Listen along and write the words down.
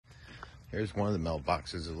Here's one of the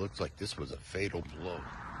mailboxes. It looks like this was a fatal blow.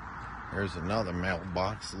 Here's another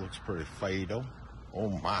mailbox. It looks pretty fatal. Oh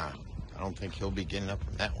my. I don't think he'll be getting up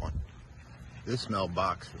in that one. This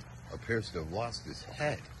mailbox appears to have lost his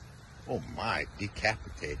head. Oh my,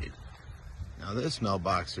 decapitated. Now this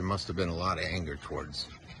mailbox, there must have been a lot of anger towards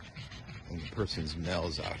when the person's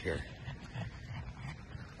mail's out here.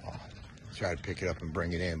 I'll try to pick it up and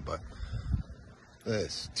bring it in, but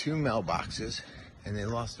there's two mailboxes and they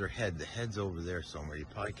lost their head. The head's over there somewhere. You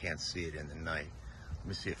probably can't see it in the night. Let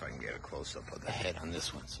me see if I can get a close-up of the head on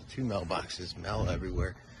this one. So two mailboxes, mail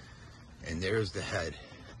everywhere, and there's the head.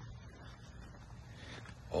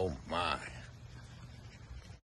 Oh my.